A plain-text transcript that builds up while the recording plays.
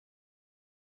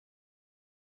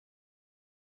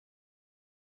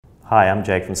Hi, I'm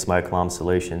Jake from Smoke Alarm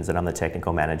Solutions and I'm the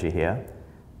technical manager here.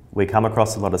 We come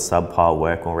across a lot of subpar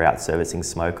work when we're out servicing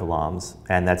smoke alarms,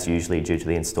 and that's usually due to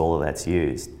the installer that's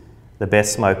used. The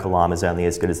best smoke alarm is only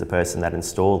as good as the person that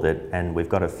installed it, and we've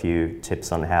got a few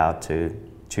tips on how to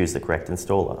choose the correct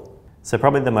installer. So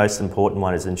probably the most important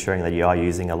one is ensuring that you are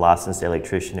using a licensed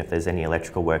electrician if there's any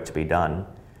electrical work to be done.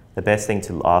 The best thing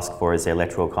to ask for is the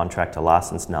electrical contractor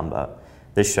license number.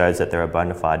 This shows that they're a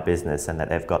bona fide business and that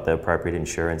they've got the appropriate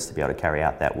insurance to be able to carry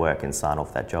out that work and sign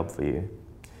off that job for you.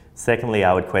 Secondly,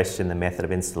 I would question the method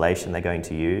of installation they're going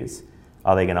to use.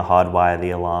 Are they going to hardwire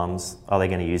the alarms? Are they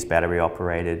going to use battery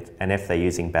operated? And if they're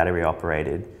using battery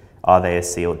operated, are they a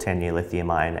sealed 10-year lithium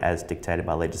ion as dictated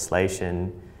by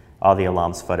legislation? Are the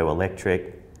alarms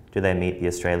photoelectric? Do they meet the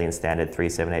Australian Standard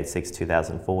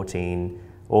 3786-2014?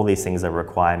 All these things are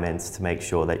requirements to make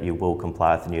sure that you will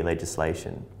comply with the new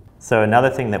legislation. So another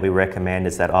thing that we recommend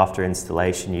is that after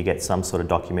installation you get some sort of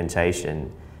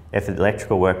documentation. If the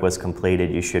electrical work was completed,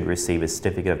 you should receive a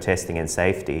certificate of testing and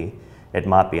safety. It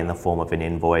might be in the form of an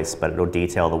invoice, but it'll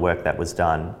detail the work that was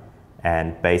done,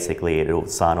 and basically it'll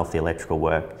sign off the electrical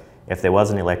work. If there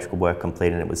wasn't electrical work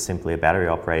completed and it was simply a battery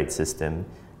operated system,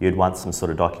 you'd want some sort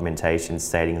of documentation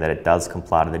stating that it does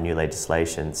comply to the new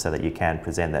legislation so that you can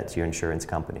present that to your insurance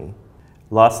company.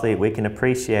 Lastly, we can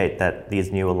appreciate that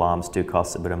these new alarms do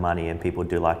cost a bit of money and people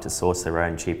do like to source their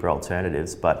own cheaper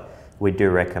alternatives, but we do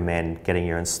recommend getting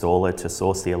your installer to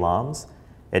source the alarms.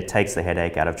 It takes the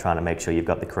headache out of trying to make sure you've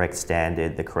got the correct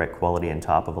standard, the correct quality and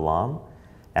type of alarm.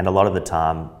 And a lot of the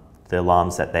time, the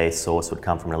alarms that they source would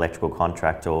come from an electrical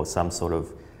contractor or some sort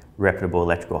of reputable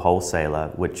electrical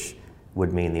wholesaler, which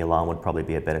would mean the alarm would probably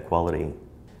be a better quality.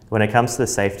 When it comes to the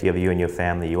safety of you and your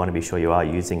family, you want to be sure you are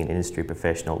using an industry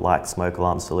professional like Smoke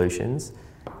Alarm Solutions.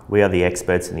 We are the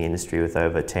experts in the industry with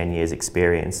over 10 years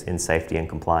experience in safety and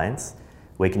compliance.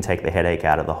 We can take the headache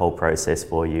out of the whole process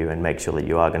for you and make sure that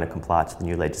you are going to comply to the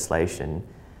new legislation.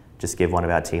 Just give one of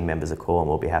our team members a call and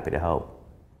we'll be happy to help.